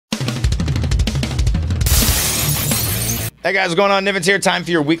Hey guys, what's going on? Nivens here. Time for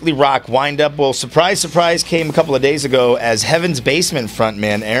your weekly rock windup. Well, surprise, surprise came a couple of days ago as Heaven's Basement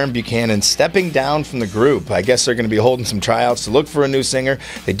frontman Aaron Buchanan stepping down from the group. I guess they're going to be holding some tryouts to look for a new singer.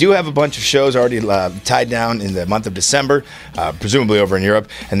 They do have a bunch of shows already tied down in the month of December, presumably over in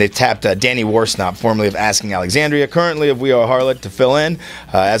Europe. And they've tapped Danny Worsnop, formerly of Asking Alexandria, currently of We Are Harlot, to fill in.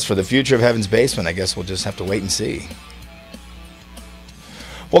 As for the future of Heaven's Basement, I guess we'll just have to wait and see.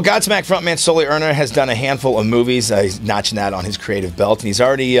 Well, Godsmack frontman Sully Erna has done a handful of movies. He's notching that on his creative belt, and he's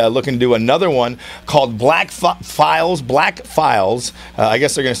already looking to do another one called Black Files. I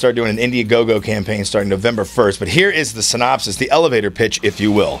guess they're going to start doing an Indiegogo campaign starting November 1st. But here is the synopsis, the elevator pitch, if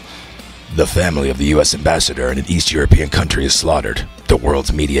you will. The family of the U.S. ambassador in an East European country is slaughtered. The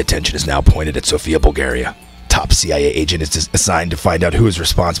world's media attention is now pointed at Sofia, Bulgaria. Top CIA agent is assigned to find out who is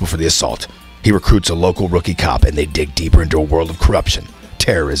responsible for the assault. He recruits a local rookie cop, and they dig deeper into a world of corruption,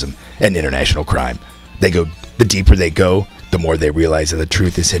 terrorism, and international crime. The deeper they go, the more they realize that the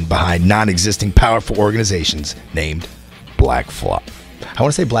truth is hidden behind non-existing powerful organizations named Black Fly. I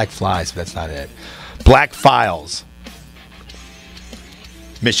want to say Black Flies, but that's not it. Black Files.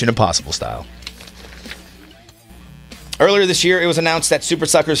 Mission Impossible style. Earlier this year, it was announced that Super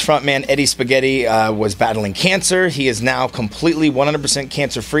Suckers frontman Eddie Spaghetti was battling cancer. He is now completely 100%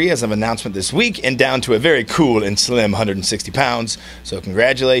 cancer-free as of announcement this week and down to a very cool and slim 160 pounds. So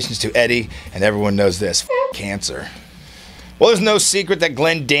congratulations to Eddie, and everyone knows this, cancer. Well, there's no secret that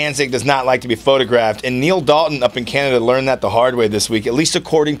Glenn Danzig does not like to be photographed, and Neil Dalton up in Canada learned that the hard way this week, at least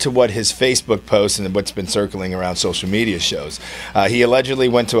according to what his Facebook post and what's been circling around social media shows. He allegedly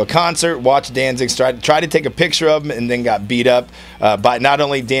went to a concert, watched Danzig, tried to take a picture of him, and then got beat up by not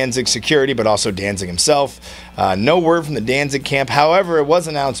only Danzig security, but also Danzig himself. No word from the Danzig camp. However, it was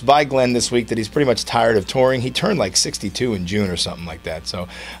announced by Glenn this week that he's pretty much tired of touring. He turned like 62 in June or something like that. So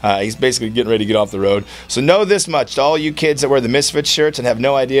he's basically getting ready to get off the road. So know this much to all you kids that wear the Misfits shirts and have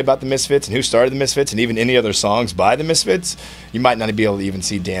no idea about the Misfits and who started the Misfits and even any other songs by the Misfits, you might not be able to even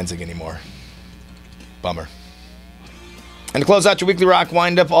see Danzig anymore. Bummer. And to close out your weekly rock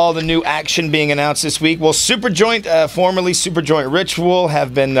windup, all the new action being announced this week. Well, Superjoint, formerly Superjoint Ritual,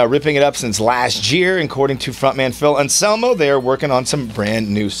 have been ripping it up since last year. According to frontman Phil Anselmo, they are working on some brand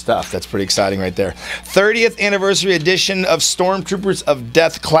new stuff. That's pretty exciting right there. 30th anniversary edition of Stormtroopers of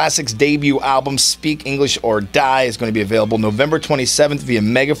Death Classics debut album, Speak English or Die, is going to be available November 27th via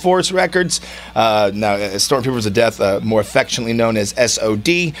Megaforce Records. Now, Stormtroopers of Death, more affectionately known as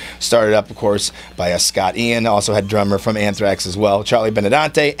SOD, started up, of course, by Scott Ian. Also had drummer from Anthrax as well, Charlie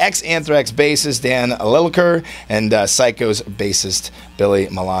Benedante, ex-Anthrax bassist Dan Lilliker, and Psycho's bassist Billy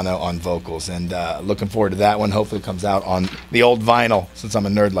Milano on vocals. And looking forward to that one. Hopefully it comes out on the old vinyl, since I'm a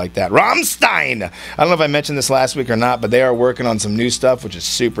nerd like that. Rammstein! I don't know if I mentioned this last week or not, but they are working on some new stuff, which is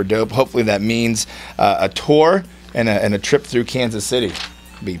super dope. Hopefully that means a tour and a trip through Kansas City.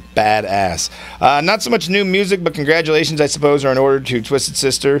 Be badass. Not so much new music, but congratulations, I suppose, are in order to Twisted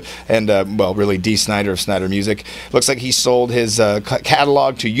Sister and, well, really Dee Snider of Snider Music. Looks like he sold his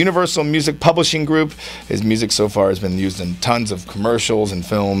catalog to Universal Music Publishing Group. His music so far has been used in tons of commercials and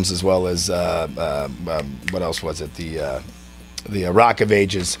films, as well as, what else was it? The Rock of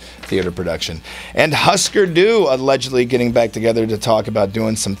Ages theater production. And Husker Du allegedly getting back together to talk about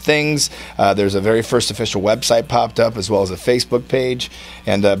doing some things. There's a very first official website popped up, as well as a Facebook page.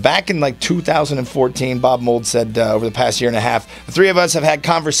 And back in like 2014, Bob Mould said over the past year and a half, the three of us have had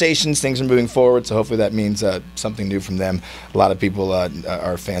conversations, things are moving forward, so hopefully that means something new from them. A lot of people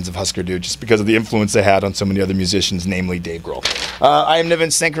are fans of Husker Du just because of the influence they had on so many other musicians, namely Dave Grohl. I am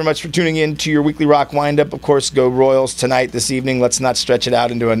Nivens. Thank you very much for tuning in to your weekly rock windup. Of course, go Royals tonight, this evening. Let's not stretch it out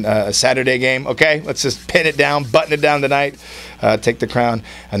into a Saturday game, okay? Let's just pin it down, button it down tonight, take the crown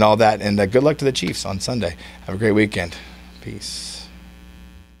and all that. And good luck to the Chiefs on Sunday. Have a great weekend. Peace.